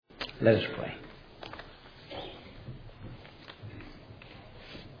Let us pray.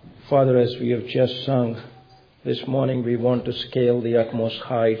 Father, as we have just sung this morning, we want to scale the utmost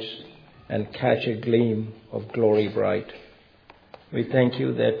heights and catch a gleam of glory bright. We thank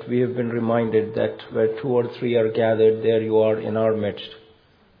you that we have been reminded that where 2 or 3 are gathered, there you are in our midst.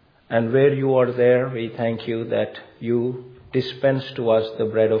 And where you are there, we thank you that you dispense to us the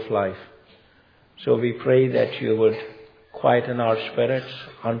bread of life. So we pray that you would quieten our spirits,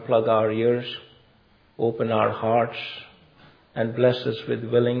 unplug our ears, open our hearts, and bless us with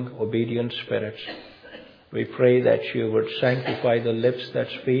willing, obedient spirits. We pray that you would sanctify the lips that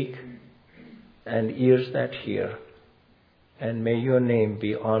speak and ears that hear. And may your name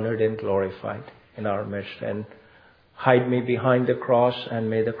be honored and glorified in our midst. And hide me behind the cross, and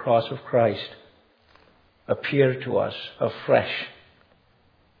may the cross of Christ appear to us afresh,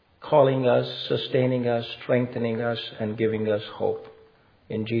 calling us, sustaining us, strengthening us, and giving us hope.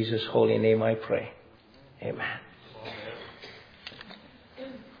 In Jesus' holy name I pray. Amen.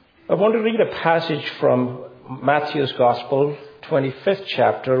 I want to read a passage from Matthew's Gospel, 25th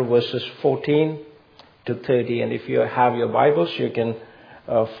chapter, verses 14 to 30. And if you have your Bibles, you can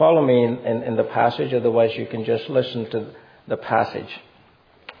follow me in the passage. Otherwise, you can just listen to the passage.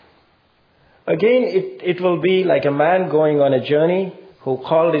 Again, it will be like a man going on a journey who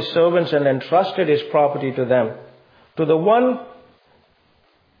called his servants and entrusted his property to them. To the one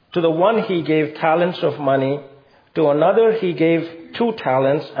he gave talents of money, to another he gave 2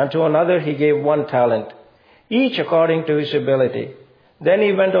 talents, and to another he gave 1 talent, each according to his ability. Then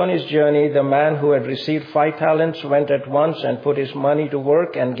he went on his journey. The man who had received 5 talents went at once and put his money to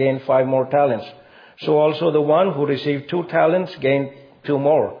work and gained 5 more talents. So also the one who received 2 talents gained 2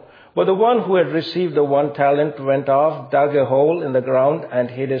 more. But the one who had received the 1 talent went off, dug a hole in the ground, and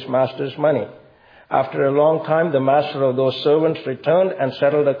hid his master's money. After a long time, the master of those servants returned and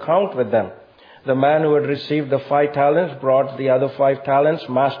settled account with them. The man who had received the 5 talents brought the other 5 talents.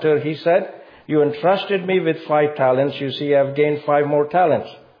 Master, he said, you entrusted me with 5 talents. You see, I have gained 5 more talents.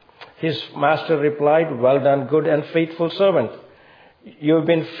 His master replied, well done, good and faithful servant. You have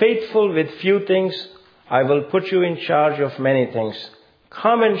been faithful with few things. I will put you in charge of many things.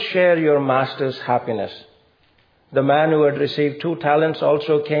 Come and share your master's happiness. The man who had received 2 talents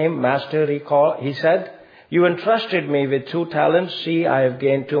also came. Master, he said, you entrusted me with 2 talents. See, I have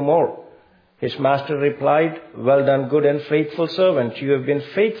gained 2 more. His master replied, well done, good and faithful servant. You have been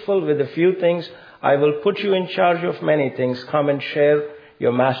faithful with a few things. I will put you in charge of many things. Come and share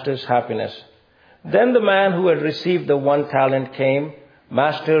your master's happiness. Then the man who had received the 1 talent came.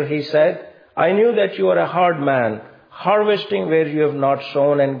 Master, he said, I knew that you are a hard man, harvesting where you have not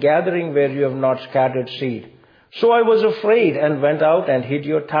sown and gathering where you have not scattered seed. So I was afraid and went out and hid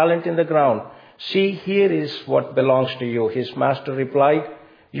your talent in the ground. See, here is what belongs to you. His master replied,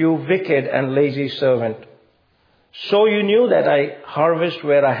 you wicked and lazy servant. So you knew that I harvest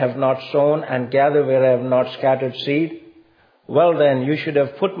where I have not sown and gather where I have not scattered seed? Well then, you should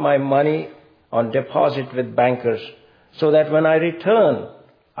have put my money on deposit with bankers, so that when I return,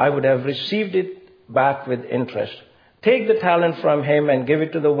 I would have received it back with interest. Take the talent from him and give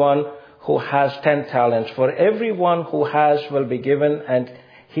it to the one who has 10 talents. For everyone who has will be given, and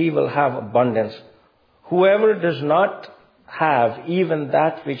he will have abundance. Whoever does not have, even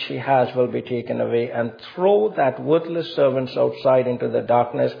that which he has will be taken away. And throw that worthless servants outside into the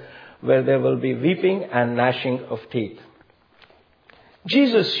darkness, where there will be weeping and gnashing of teeth.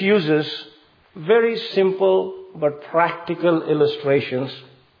 Jesus uses very simple but practical illustrations,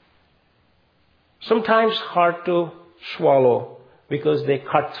 sometimes hard to swallow because they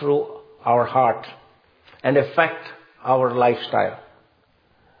cut through our heart and affect our lifestyle.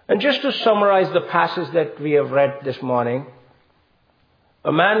 And just to summarize the passage that we have read this morning,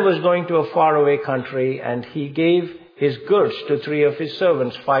 a man was going to a faraway country, and he gave his goods to 3 of his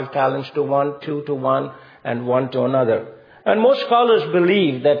servants, 5 talents to one, 2 to one, and 1 to another. And most scholars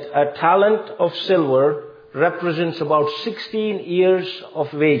believe that a talent of silver represents about 16 years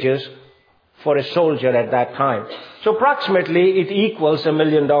of wages for a soldier at that time. So approximately it equals $1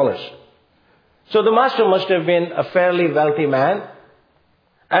 million. So the master must have been a fairly wealthy man.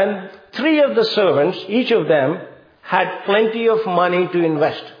 And 3 of the servants, each of them, had plenty of money to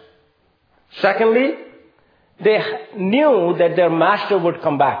invest. Secondly, they knew that their master would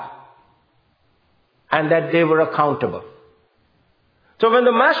come back and that they were accountable. So when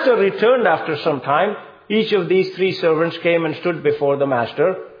the master returned after some time, each of these 3 servants came and stood before the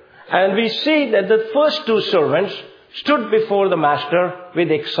master. And we see that the first 2 servants stood before the master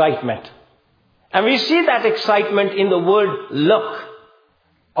with excitement. And we see that excitement in the word look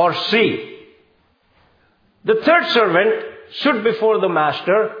or see. The third servant stood before the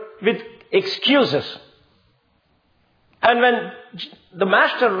master with excuses. And when the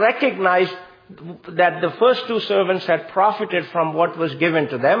master recognized that the first two servants had profited from what was given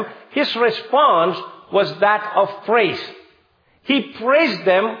to them, his response was that of praise. He praised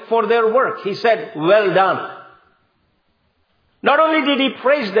them for their work. He said, "Well done." Not only did he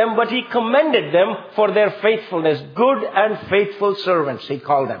praise them, but he commended them for their faithfulness. Good and faithful servants, he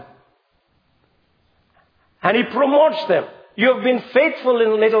called them. And he promotes them. You have been faithful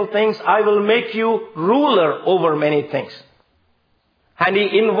in little things. I will make you ruler over many things. And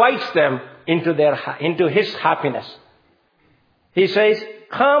he invites them into his happiness. He says,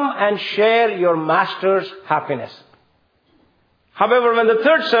 "Come and share your master's happiness." However, when the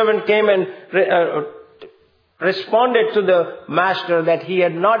third servant came and responded to the master that he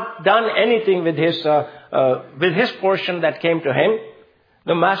had not done anything with his portion that came to him,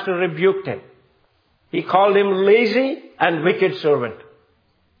 the master rebuked him. He called him lazy and wicked servant.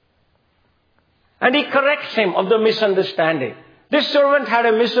 And he corrects him of the misunderstanding. This servant had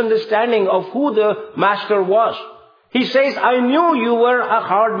a misunderstanding of who the master was. He says, "I knew you were a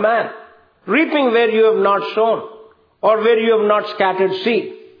hard man, reaping where you have not sown, or where you have not scattered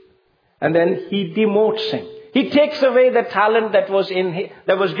seed." And then he demotes him. He takes away the talent that was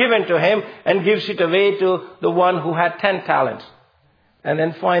given to him and gives it away to the one who had 10 talents. And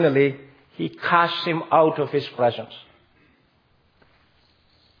then finally, he casts him out of his presence.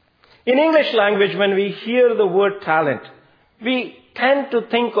 In English language, when we hear the word talent, we tend to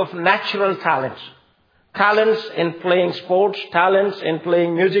think of natural talents. Talents in playing sports, talents in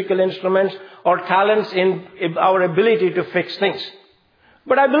playing musical instruments, or talents in our ability to fix things.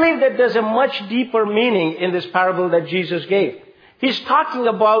 But I believe that there's a much deeper meaning in this parable that Jesus gave. He's talking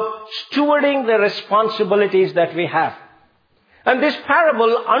about stewarding the responsibilities that we have. And this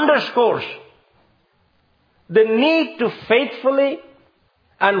parable underscores the need to faithfully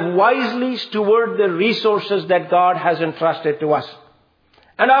and wisely steward the resources that God has entrusted to us.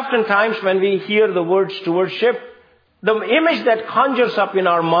 And oftentimes when we hear the word stewardship, the image that conjures up in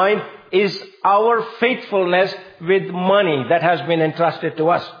our mind is our faithfulness with money that has been entrusted to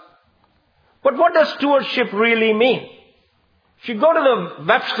us. But what does stewardship really mean? If you go to the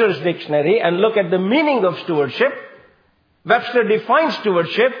Webster's dictionary and look at the meaning of stewardship, Webster defines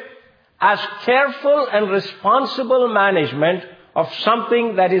stewardship as careful and responsible management of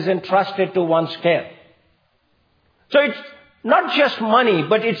something that is entrusted to one's care. So it's not just money,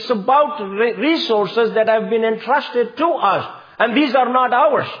 but it's about resources that have been entrusted to us. And these are not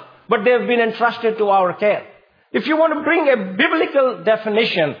ours, but they have been entrusted to our care. If you want to bring a biblical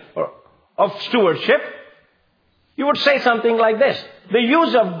definition of stewardship, you would say something like this: the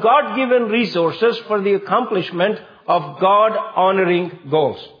use of God-given resources for the accomplishment of God-honoring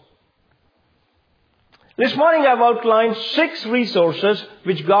goals. This morning I've outlined 6 resources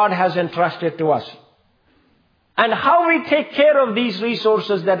which God has entrusted to us. And how we take care of these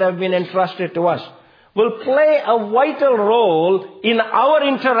resources that have been entrusted to us will play a vital role in our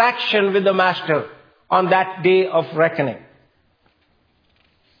interaction with the Master on that day of reckoning.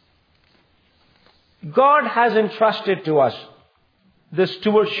 God has entrusted to us the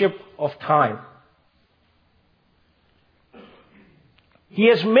stewardship of time. He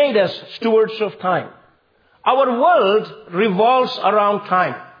has made us stewards of time. Our world revolves around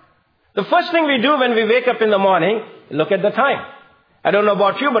time. The first thing we do when we wake up in the morning, look at the time. I don't know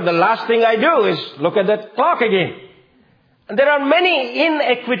about you, but the last thing I do is look at the clock again. And there are many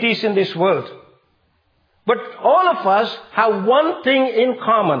inequities in this world. But all of us have one thing in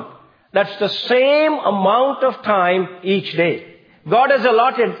common. That's the same amount of time each day. God has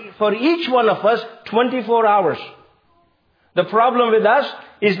allotted for each one of us 24 hours. The problem with us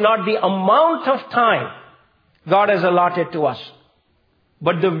is not the amount of time God has allotted to us,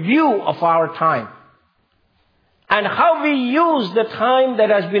 but the view of our time and how we use the time that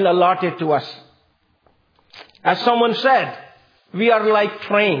has been allotted to us. As someone said, we are like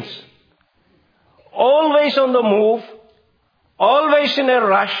trains, always on the move, always in a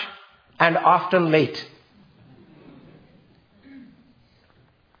rush, and often late.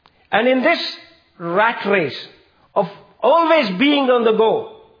 And in this rat race of always being on the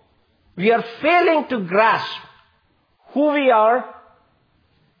go, we are failing to grasp who we are,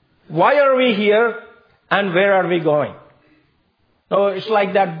 why are we here, and where are we going. So it's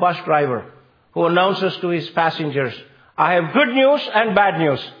like that bus driver who announces to his passengers, I have good news and bad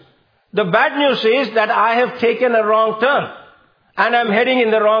news. The bad news is that I have taken a wrong turn and I'm heading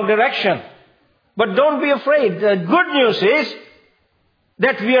in the wrong direction. But don't be afraid. The good news is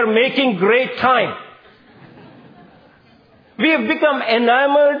that we are making great time. We have become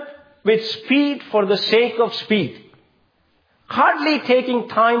enamored with speed for the sake of speed. hardly taking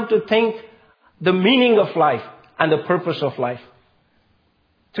time to think the meaning of life and the purpose of life.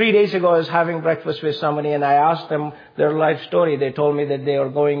 3 days ago, I was having breakfast with somebody and I asked them their life story. They told me that they are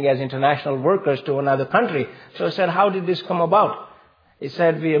going as international workers to another country. So I said, how did this come about? He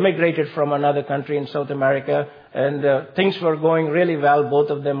said, we immigrated from another country in South America and things were going really well. Both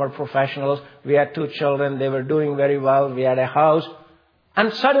of them are professionals. We had 2 children. They were doing very well. We had a house.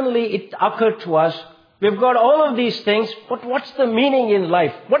 And suddenly it occurred to us, we've got all of these things, but what's the meaning in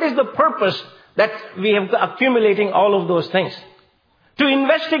life? What is the purpose that we have accumulating all of those things? To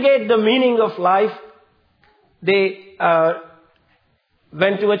investigate the meaning of life, they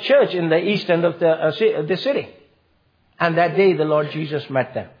went to a church in the east end of the city. And that day, the Lord Jesus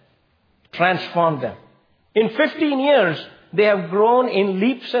met them, transformed them. In 15 years, they have grown in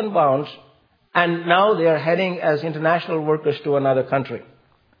leaps and bounds, and now they are heading as international workers to another country.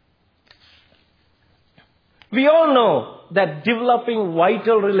 We all know that developing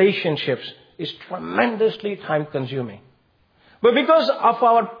vital relationships is tremendously time-consuming. But because of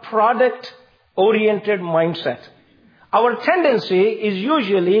our product-oriented mindset, our tendency is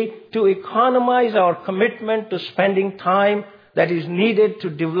usually to economize our commitment to spending time that is needed to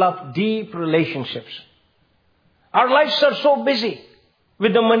develop deep relationships. Our lives are so busy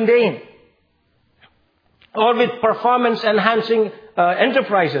with the mundane or with performance-enhancing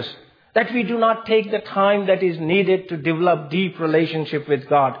enterprises that we do not take the time that is needed to develop deep relationship with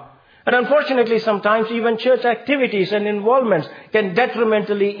God. And unfortunately, sometimes even church activities and involvements can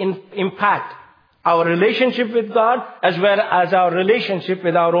detrimentally impact our relationship with God as well as our relationship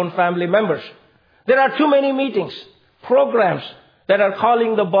with our own family members. There are too many meetings, programs that are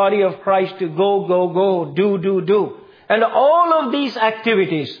calling the body of Christ to go, go, go, do. And all of these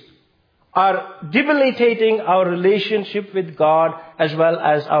activities are debilitating our relationship with God as well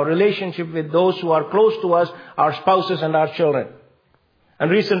as our relationship with those who are close to us, our spouses and our children. And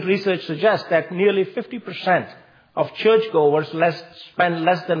recent research suggests that nearly 50% of churchgoers spend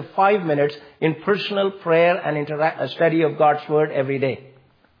less than 5 minutes in personal prayer and study of God's Word every day.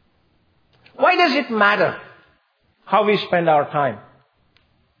 Why does it matter how we spend our time?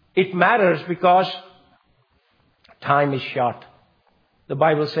 It matters because time is short. The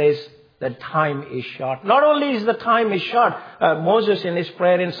Bible says that time is short. Not only is the time is short, Moses in his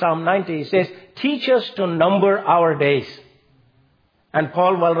prayer in Psalm 90, he says, teach us to number our days. And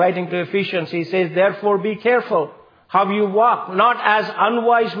Paul, while writing to Ephesians, he says, therefore be careful how you walk, not as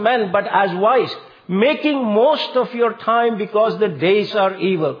unwise men, but as wise, making most of your time because the days are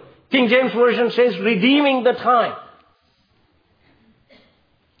evil. King James Version says, redeeming the time.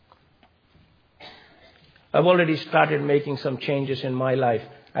 I've already started making some changes in my life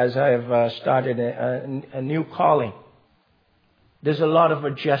as I have started a new calling. There's a lot of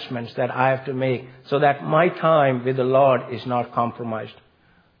adjustments that I have to make so that my time with the Lord is not compromised.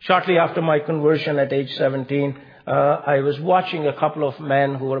 Shortly after my conversion at age 17, I was watching a couple of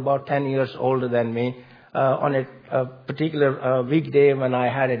men who were about 10 years older than me on a particular weekday when I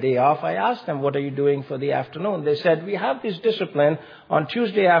had a day off. I asked them, what are you doing for the afternoon? They said, we have this discipline. On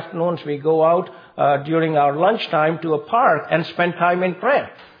Tuesday afternoons, we go out during our lunchtime to a park and spend time in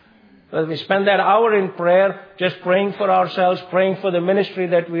prayer. We spend that hour in prayer, just praying for ourselves, praying for the ministry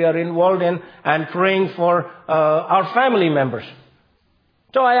that we are involved in, and praying for our family members.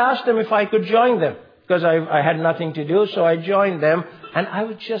 So I asked them if I could join them, because I had nothing to do, so I joined them, and I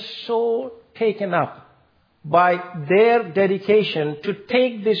was just so taken up by their dedication to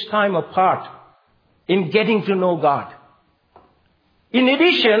take this time apart in getting to know God. In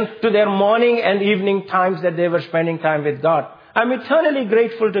addition to their morning and evening times that they were spending time with God. I'm eternally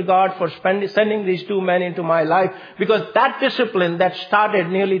grateful to God for sending these 2 men into my life, because that discipline that started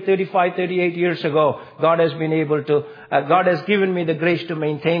nearly 35, 38 years ago, God has given me the grace to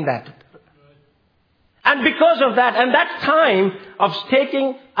maintain that. And because of that, and that time of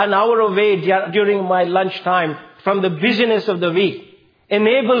taking an hour away during my lunchtime from the busyness of the week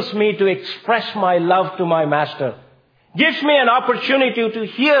enables me to express my love to my Master. Gives me an opportunity to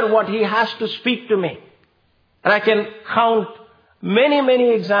hear what He has to speak to me. And I can count many,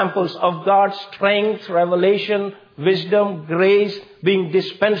 many examples of God's strength, revelation, wisdom, grace being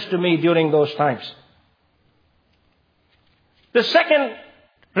dispensed to me during those times. The second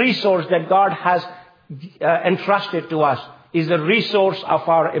resource that God has entrusted to us is the resource of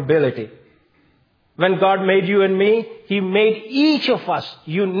our ability. When God made you and me, He made each of us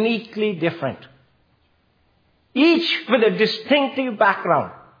uniquely different. Each with a distinctive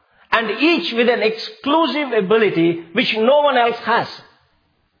background. And each with an exclusive ability which no one else has.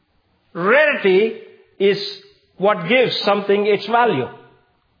 Rarity is what gives something its value.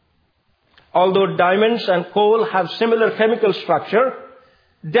 Although diamonds and coal have similar chemical structure,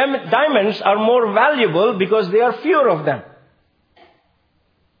 diamonds are more valuable because there are fewer of them.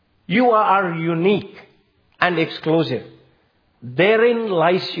 You are unique and exclusive. Therein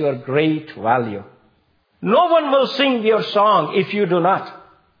lies your great value. No one will sing your song if you do not.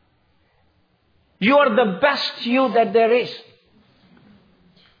 You are the best you that there is.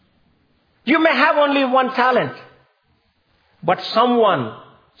 You may have only one talent, but someone,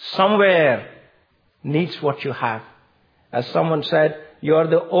 somewhere, needs what you have. As someone said, you are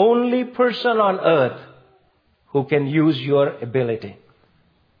the only person on earth who can use your ability.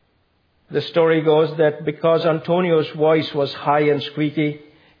 The story goes that because Antonio's voice was high and squeaky,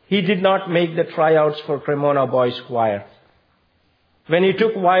 he did not make the tryouts for Cremona Boys Choir. When he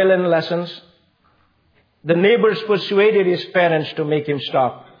took violin lessons, the neighbors persuaded his parents to make him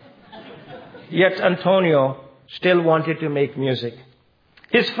stop. Yet Antonio still wanted to make music.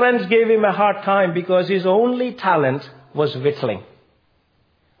 His friends gave him a hard time because his only talent was whittling.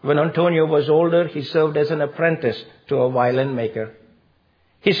 When Antonio was older, he served as an apprentice to a violin maker.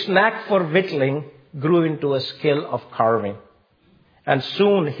 His knack for whittling grew into a skill of carving, and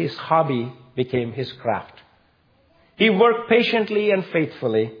soon his hobby became his craft. He worked patiently and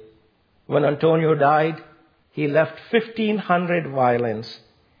faithfully. When Antonio died, he left 1,500 violins,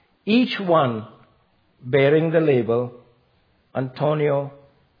 each one bearing the label Antonio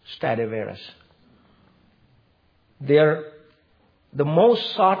Stradivarius. They are the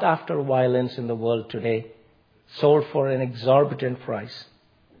most sought after violins in the world today, sold for an exorbitant price.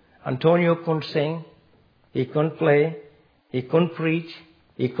 Antonio couldn't sing, he couldn't play, he couldn't preach,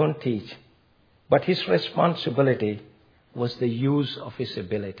 he couldn't teach. But his responsibility was the use of his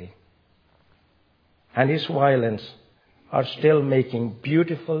ability. And his violins are still making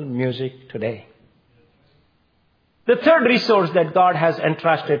beautiful music today. The third resource that God has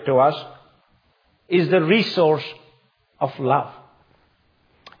entrusted to us is the resource of love.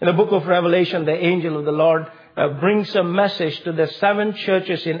 In the book of Revelation, the angel of the Lord brings a message to the 7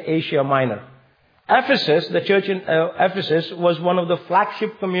 churches in Asia Minor. Ephesus, the church in Ephesus, was one of the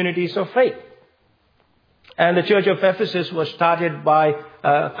flagship communities of faith. And the church of Ephesus was started by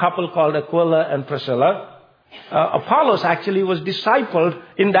a couple called Aquila and Priscilla. Apollos actually was discipled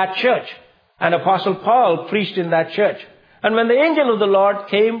in that church. And Apostle Paul preached in that church. And when the angel of the Lord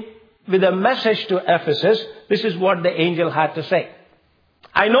came with a message to Ephesus, this is what the angel had to say.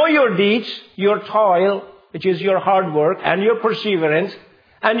 I know your deeds, your toil, which is your hard work, and your perseverance,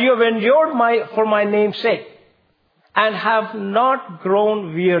 and you have endured for my name's sake, and have not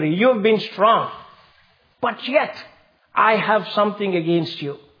grown weary. You have been strong. But yet, I have something against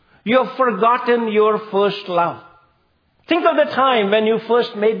you. You have forgotten your first love. Think of the time when you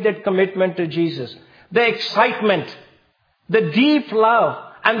first made that commitment to Jesus. The excitement, the deep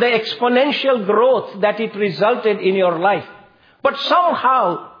love, and the exponential growth that it resulted in your life. But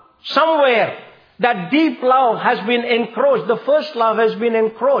somehow, somewhere, that deep love has been encroached. The first love has been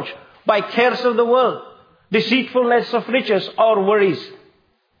encroached by cares of the world, deceitfulness of riches, or worries.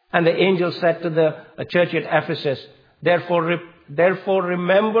 And the angel said to the church at Ephesus, therefore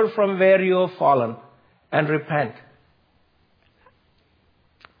remember from where you have fallen and repent.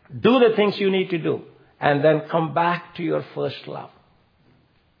 Do the things you need to do and then come back to your first love.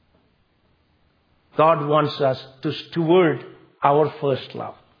 God wants us to steward our first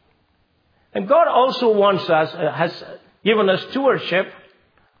love. And God also wants us, has given us stewardship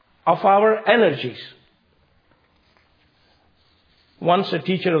of our energies. Once a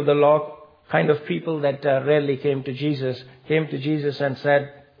teacher of the law, kind of people that rarely came to Jesus and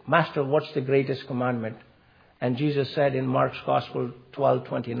said, Master, what's the greatest commandment? And Jesus said in Mark's Gospel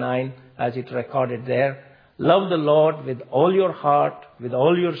 12:29, as it recorded there, love the Lord with all your heart, with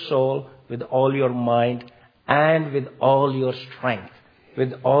all your soul, with all your mind, and with all your strength,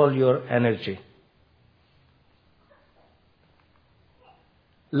 with all your energy.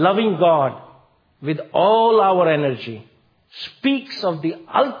 Loving God with all our energy speaks of the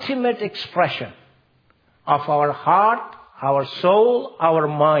ultimate expression of our heart, our soul, our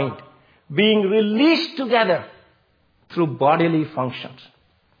mind being released together through bodily functions.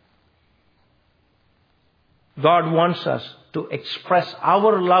 God wants us to express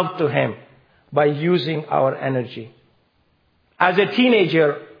our love to Him by using our energy. As a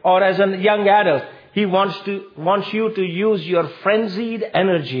teenager or as a young adult, He wants you to use your frenzied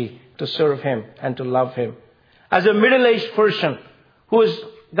energy to serve Him and to love Him. As a middle-aged person who has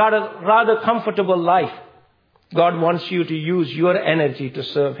got a rather comfortable life, God wants you to use your energy to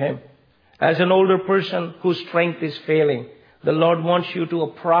serve Him. As an older person whose strength is failing, the Lord wants you to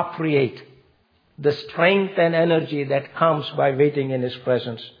appropriate the strength and energy that comes by waiting in His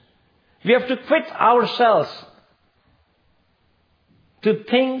presence. We have to quit ourselves to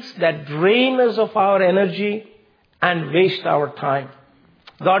things that drain us of our energy and waste our time.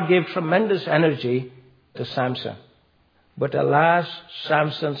 God gave tremendous energy to Samson. But alas,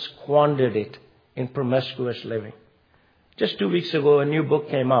 Samson squandered it in promiscuous living. Just 2 weeks ago, a new book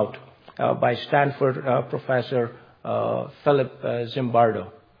came out by Stanford professor Philip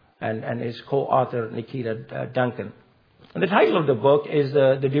Zimbardo and his co-author Nikita Duncan. And the title of the book is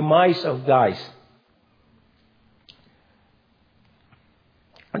The Demise of Guys.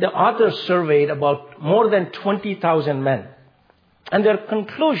 The authors surveyed about more than 20,000 men. And their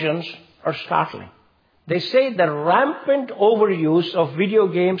conclusions are startling. They say the rampant overuse of video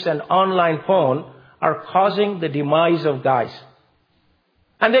games and online porn are causing the demise of guys.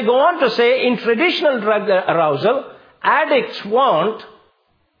 And they go on to say in traditional drug arousal, addicts want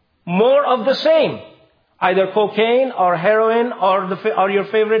more of the same. Either cocaine or heroin or your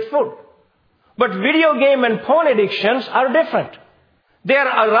favorite food. But video game and porn addictions are different. They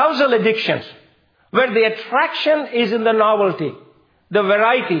are arousal addictions, where the attraction is in the novelty, the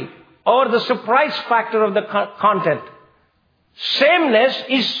variety, or the surprise factor of the content. Sameness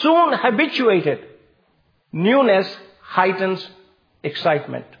is soon habituated. Newness heightens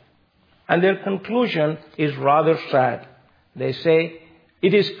excitement. And their conclusion is rather sad. They say,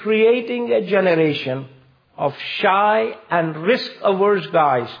 it is creating a generation of shy and risk-averse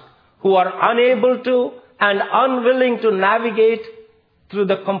guys who are unable to and unwilling to navigate through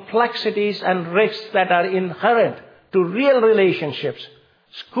the complexities and risks that are inherent to real relationships,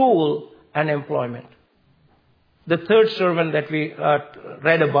 school, and employment. The third servant that we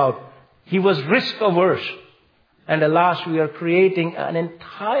read about, he was risk-averse. And alas, we are creating an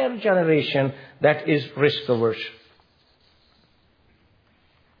entire generation that is risk-averse.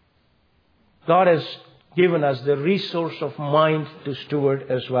 God has given us the resource of mind to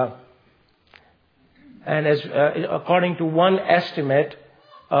steward as well. And according to one estimate,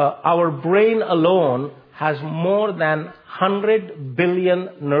 our brain alone has more than 100 billion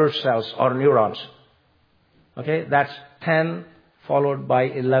nerve cells or neurons. Okay, that's 10 followed by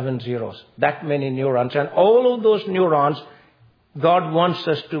 11 zeros. That many neurons. And all of those neurons, God wants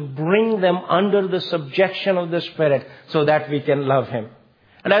us to bring them under the subjection of the Spirit so that we can love Him.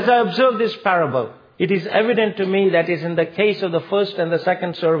 And as I observe this parable, it is evident to me that is in the case of the first and the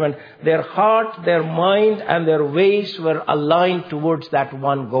second servant, their heart, their mind, and their ways were aligned towards that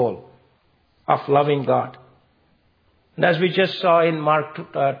one goal of loving God. And as we just saw in Mark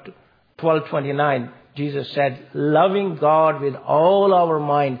 12:29, Jesus said, loving God with all our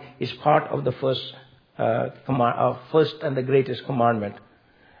mind is part of the first and the greatest commandment.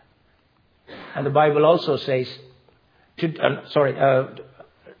 And the Bible also says,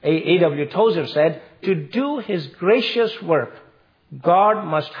 A.W. Tozer said, to do His gracious work, God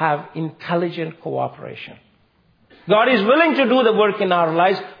must have intelligent cooperation. God is willing to do the work in our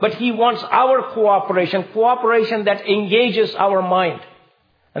lives, but He wants our cooperation that engages our mind.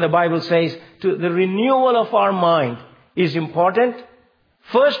 And the Bible says the renewal of our mind is important.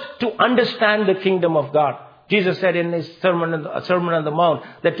 First, to understand the kingdom of God. Jesus said in His Sermon on the Mount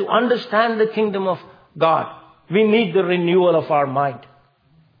that to understand the kingdom of God, we need the renewal of our mind.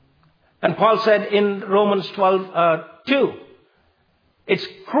 And Paul said in Romans 12:2, it's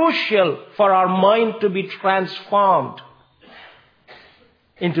crucial for our mind to be transformed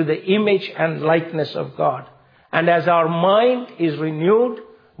into the image and likeness of God. And as our mind is renewed,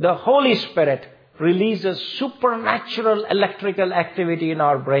 the Holy Spirit releases supernatural electrical activity in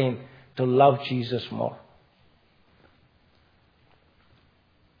our brain to love Jesus more.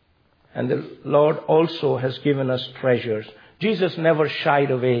 And the Lord also has given us treasures. Jesus never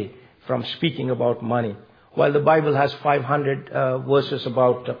shied away from speaking about money. While the Bible has 500 verses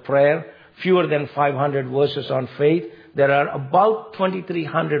about prayer, fewer than 500 verses on faith, there are about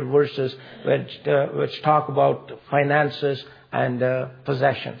 2,300 verses which talk about finances and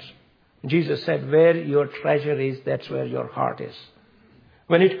possessions. Jesus said, where your treasure is, that's where your heart is.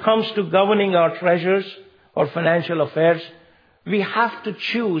 When it comes to governing our treasures or financial affairs, we have to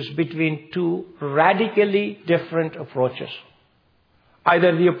choose between two radically different approaches.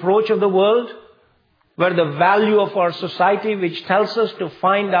 Either the approach of the world, where the value of our society, which tells us to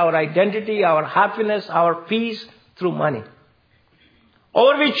find our identity, our happiness, our peace through money.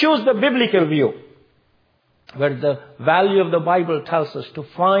 Or we choose the biblical view, where the value of the Bible tells us to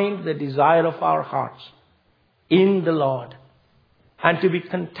find the desire of our hearts in the Lord and to be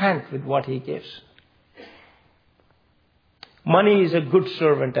content with what He gives. Money is a good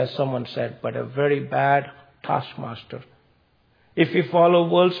servant, as someone said, but a very bad taskmaster. If we follow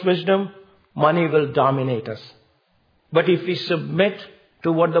world's wisdom, money will dominate us. But if we submit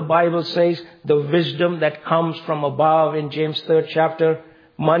to what the Bible says, the wisdom that comes from above in James 3rd chapter,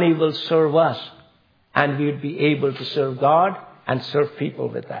 money will serve us and we would be able to serve God and serve people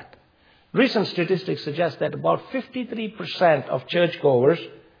with that. Recent statistics suggest that about 53% of churchgoers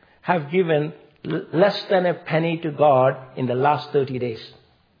have given less than a penny to God in the last 30 days.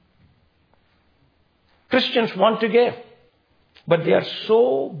 Christians want to give, but they are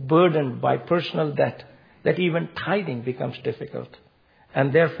so burdened by personal debt that even tithing becomes difficult.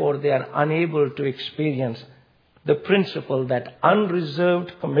 And therefore they are unable to experience the principle that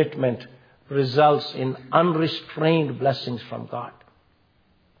unreserved commitment results in unrestrained blessings from God.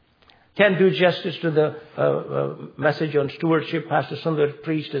 Can't do justice to the message on stewardship. Pastor Sundar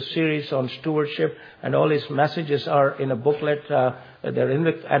preached a series on stewardship, and all his messages are in a booklet.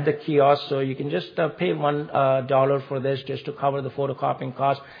 They're at the kiosk, so you can just pay $1 for this just to cover the photocopying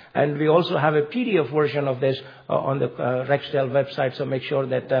cost. And we also have a PDF version of this on the Rexdale website, so make sure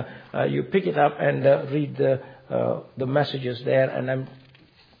that you pick it up and read the messages there, and I'm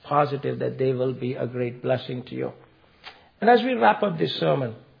positive that they will be a great blessing to you. And as we wrap up this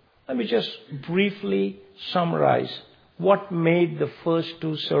sermon, let me just briefly summarize what made the first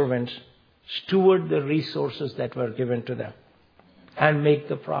two servants steward the resources that were given to them and make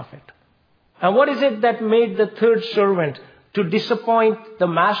the profit. And what is it that made the third servant to disappoint the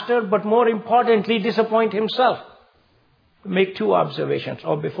master, but more importantly, disappoint himself? Make two observations.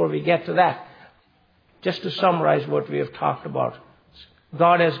 Before we get to that, just to summarize what we have talked about.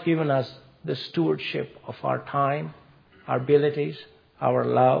 God has given us the stewardship of our time, our abilities, our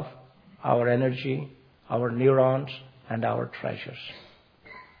love, our energy, our neurons, and our treasures.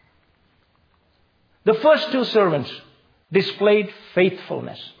 The first two servants displayed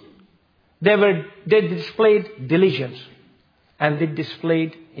faithfulness. They displayed diligence, and they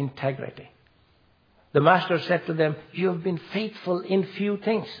displayed integrity. The master said to them, "You have been faithful in few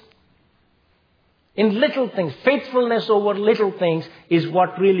things." In little things, faithfulness over little things is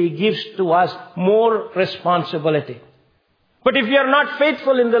what really gives to us more responsibility. But if we are not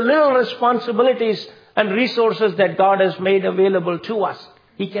faithful in the little responsibilities and resources that God has made available to us,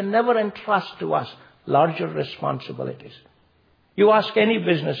 He can never entrust to us larger responsibilities. You ask any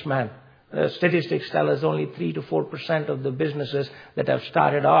businessman, statistics tell us only 3 to 4% of the businesses that have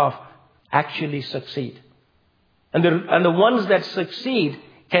started off actually succeed. And the ones that succeed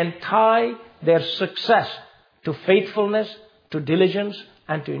can tie their success to faithfulness, to diligence,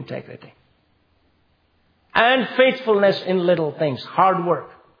 and to integrity. And faithfulness in little things, hard work.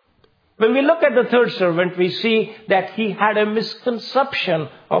 When we look at the third servant, we see that he had a misconception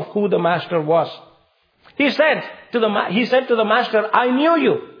of who the master was. He said to the master, "I knew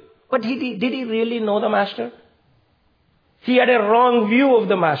you." But did he really know the master? He had a wrong view of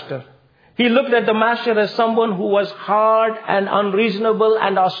the master. He looked at the master as someone who was hard and unreasonable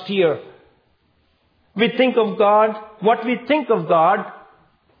and austere. We think of God, what we think of God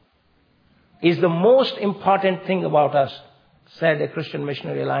is the most important thing about us, said a Christian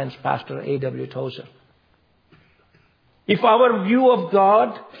Missionary Alliance pastor, A.W. Tozer. If our view of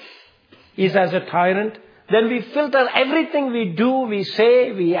God is as a tyrant, then we filter everything we do, we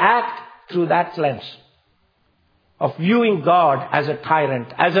say, we act through that lens of viewing God as a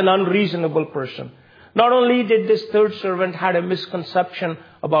tyrant, as an unreasonable person. Not only did this third servant had a misconception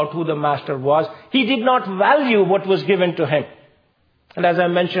about who the master was, he did not value what was given to him. And as I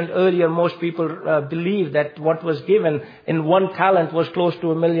mentioned earlier, most people believe that what was given in one talent was close to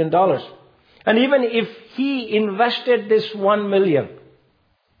 $1 million. And even if he invested this $1 million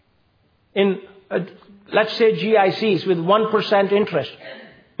in, let's say, GICs with 1% interest,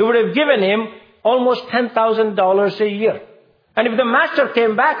 it would have given him almost $10,000 a year. And if the master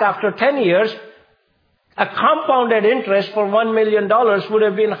came back after 10 years, a compounded interest for $1 million would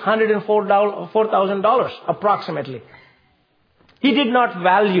have been $104,000 approximately. He did not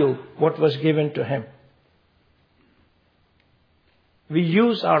value what was given to him. We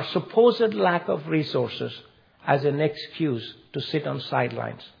use our supposed lack of resources as an excuse to sit on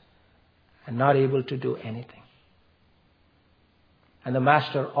sidelines and not able to do anything. And the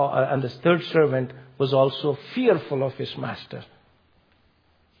master, and the third servant was also fearful of his master.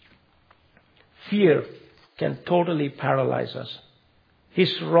 Fear can totally paralyze us.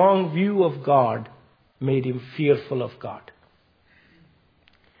 His wrong view of God made him fearful of God.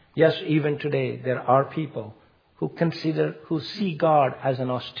 Yes, even today there are people who see God as an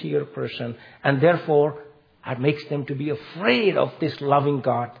austere person, and therefore it makes them to be afraid of this loving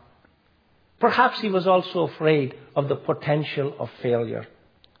God. Perhaps he was also afraid of the potential of failure.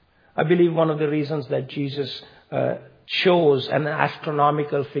 I believe one of the reasons that Jesus chose an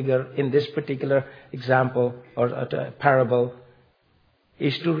astronomical figure in this particular example or parable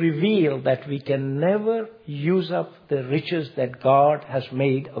is to reveal that we can never use up the riches that God has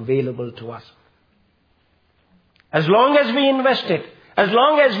made available to us. As long as we invest it, as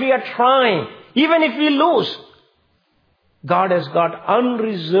long as we are trying, even if we lose, God has got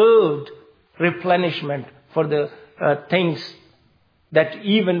unreserved replenishment for the things that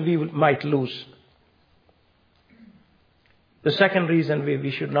even we might lose. The second reason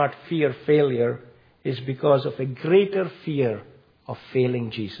we should not fear failure is because of a greater fear of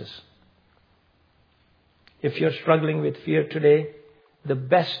failing Jesus. If you're struggling with fear today, the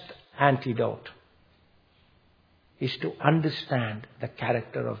best antidote is to understand the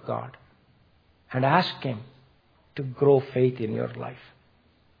character of God and ask Him to grow faith in your life.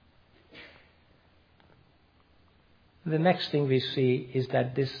 The next thing we see is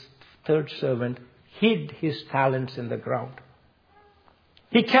that this third servant hid his talents in the ground.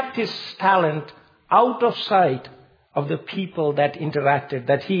 He kept his talent out of sight of the people that he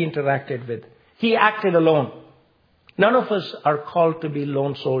interacted with. He acted alone. None of us are called to be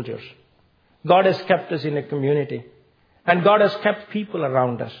lone soldiers. God has kept us in a community. And God has kept people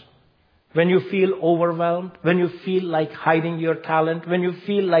around us. When you feel overwhelmed, when you feel like hiding your talent, when you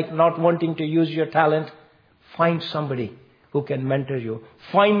feel like not wanting to use your talent, find somebody who can mentor you.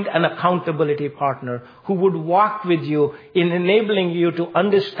 Find an accountability partner who would walk with you in enabling you to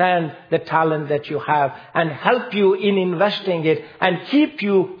understand the talent that you have and help you in investing it and keep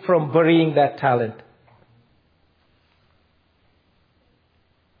you from burying that talent.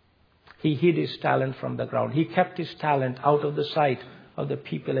 He hid his talent from the ground. He kept his talent out of the sight of the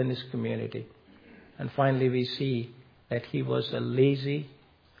people in his community. And finally, we see that he was a lazy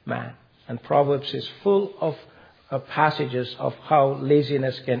man. And Proverbs is full of passages of how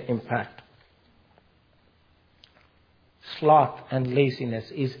laziness can impact. Sloth and laziness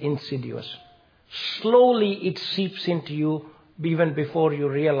is insidious. Slowly it seeps into you even before you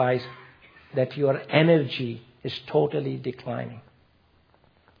realize that your energy is totally declining.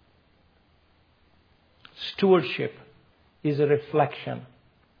 Stewardship is a reflection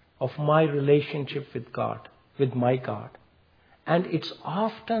of my relationship with God, with my God. And it's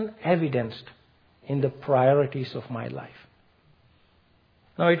often evidenced in the priorities of my life.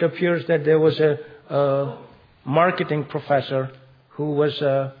 Now it appears that there was a marketing professor who was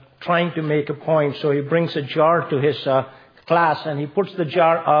trying to make a point. So he brings a jar to his class and he puts the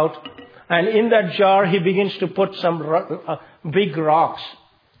jar out. And in that jar he begins to put some big rocks.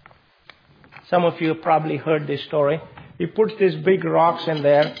 Some of you have probably heard this story. He puts these big rocks in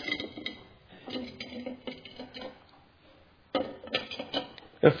there.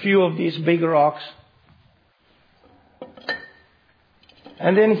 A few of these big rocks.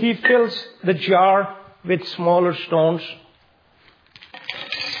 And then he fills the jar with smaller stones.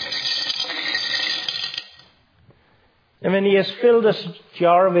 And when he has filled this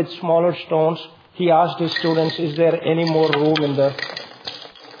jar with smaller stones, he asked his students, is there any more room in the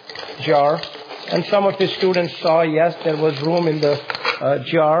jar? And some of his students saw, yes, there was room in the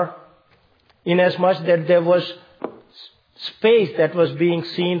jar, inasmuch that there was space that was being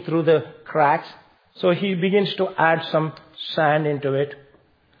seen through the cracks. So he begins to add some sand into it.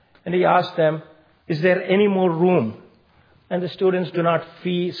 And he asked them, is there any more room? And the students do not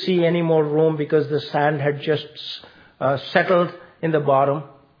see any more room because the sand had just settled in the bottom.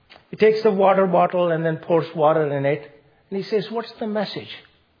 He takes the water bottle and then pours water in it. And he says, what's the message?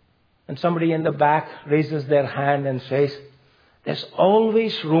 And somebody in the back raises their hand and says, there's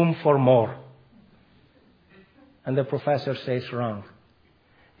always room for more. And the professor says, wrong.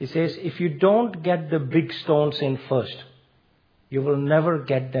 He says, if you don't get the big stones in first, you will never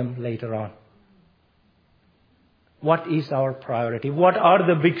get them later on. What is our priority? What are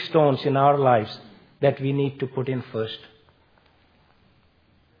the big stones in our lives that we need to put in first?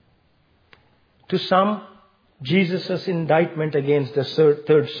 To some, Jesus' indictment against the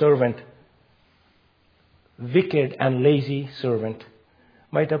third servant, wicked and lazy servant,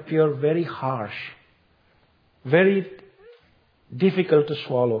 might appear very harsh, very difficult to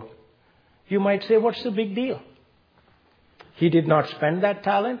swallow. You might say, what's the big deal? He did not spend that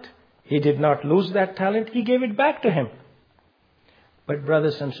talent. He did not lose that talent. He gave it back to him. But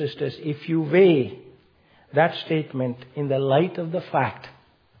brothers and sisters, if you weigh that statement in the light of the fact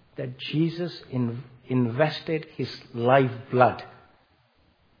that Jesus invested his lifeblood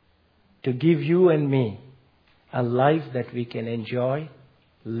to give you and me a life that we can enjoy,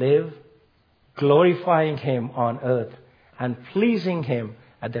 live, glorifying Him on earth and pleasing Him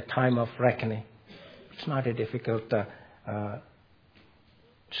at the time of reckoning. It's not a difficult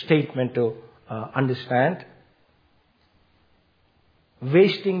statement to understand.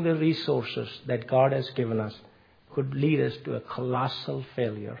 Wasting the resources that God has given us could lead us to a colossal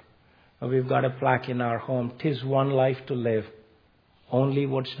failure. We've got a plaque in our home, "'Tis one life to live. Only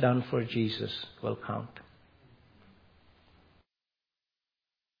what's done for Jesus will count."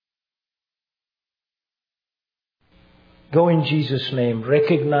 Go in Jesus' name,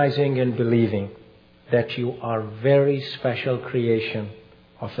 recognizing and believing that you are very special creation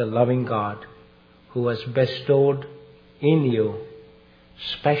of a loving God who has bestowed in you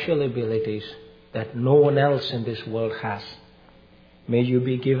special abilities that no one else in this world has. May you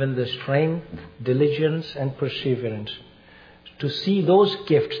be given the strength, diligence, and perseverance to see those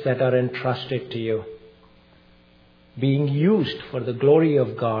gifts that are entrusted to you being used for the glory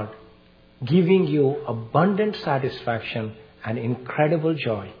of God, giving you abundant satisfaction and incredible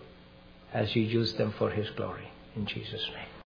joy as you use them for His glory. In Jesus' name.